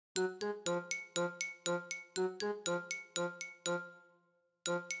So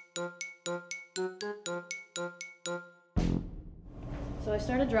I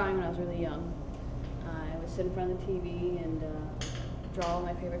started drawing when I was really young. I would sit in front of the TV and draw all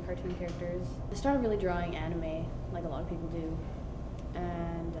my favorite cartoon characters. I started really drawing anime, like a lot of people do,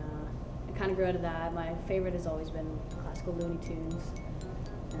 and I kind of grew out of that. My favorite has always been classical Looney Tunes,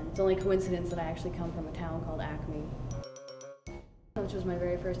 and it's only a coincidence that I actually come from a town called Acme, which was my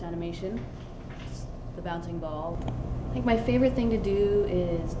very first animation, the bouncing ball. I think my favorite thing to do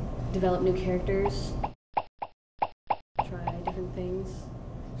is develop new characters, try different things.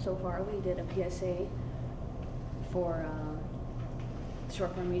 So far we did a PSA for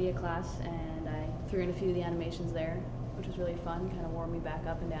short form media class, and I threw in a few of the animations there, which was really fun, kind of warmed me back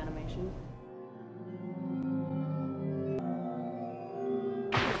up into animation.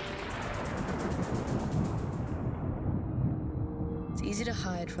 It's easy to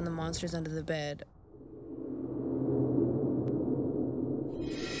hide from the monsters under the bed.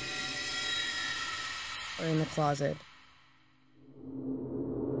 Or in the closet.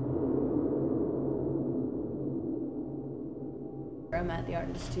 I'm at the Art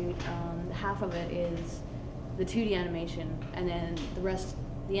Institute. Half of it is the 2D animation, and then the rest,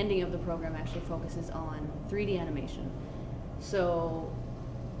 the ending of the program actually focuses on 3D animation. So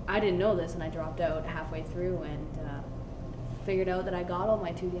I didn't know this, and I dropped out halfway through and figured out that I got all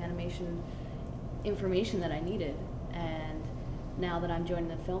my 2D animation information that I needed, and now that I'm joining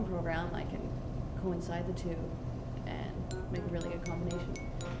the film program, I can coincide the two and make a really good combination.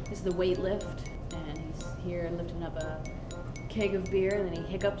 This is the weight lift, and he's here lifting up a keg of beer, and then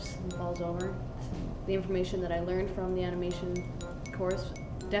he hiccups and falls over. The information that I learned from the animation course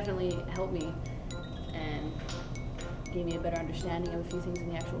definitely helped me and gave me a better understanding of a few things in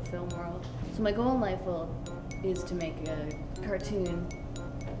the actual film world. So my goal in life is to make a cartoon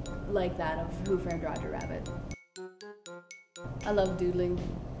like that of Who Framed Roger Rabbit. I love doodling.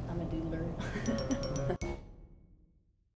 I'm a doodler.